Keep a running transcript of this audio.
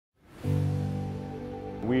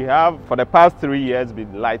We have, for the past 3 years,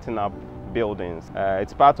 been lighting up buildings.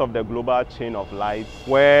 It's part of the global chain of lights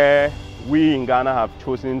where we in Ghana have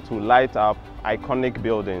chosen to light up iconic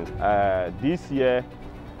buildings. This year,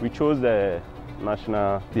 we chose the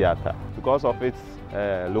National Theatre because of its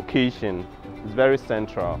location. It's very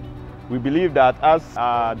central. We believe that as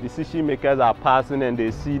our decision makers are passing and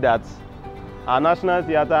they see that our National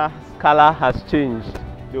Theatre's color has changed,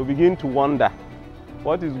 they'll begin to wonder,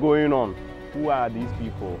 what is going on? Who are these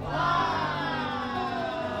people?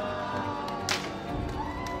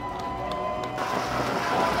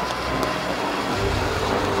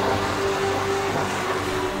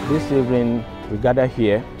 This evening, we gather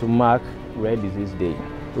here to mark Rare Disease Day.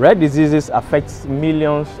 Rare diseases affect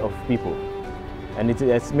millions of people, and it is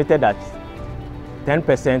estimated that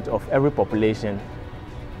 10% of every population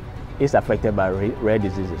is affected by rare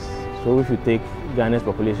diseases. So if you take Ghana's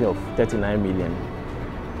population of 39 million,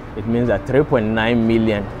 it means that 3.9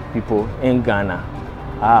 million people in Ghana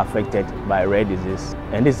are affected by rare disease.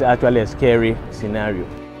 And this is actually a scary scenario.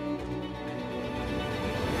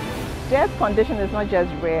 Jay's condition is not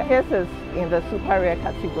just rare, his is in the super rare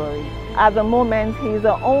category. At the moment, he is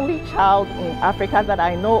the only child in Africa that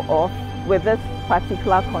I know of with this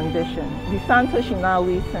particular condition, the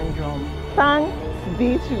Santos-Shinawi syndrome. Thanks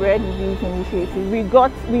be to Rare Disease Initiative, we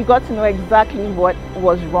got to know exactly what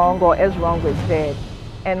was wrong or is wrong with Jay.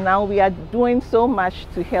 And now we are doing so much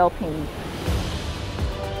to help him.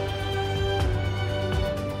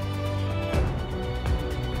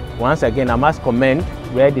 Once again, I must commend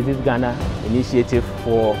Rare Disease Ghana Initiative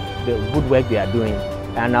for the good work they are doing.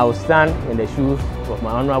 And I will stand in the shoes of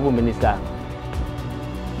my Honorable Minister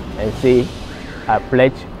and say, I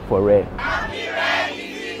pledge for Rare.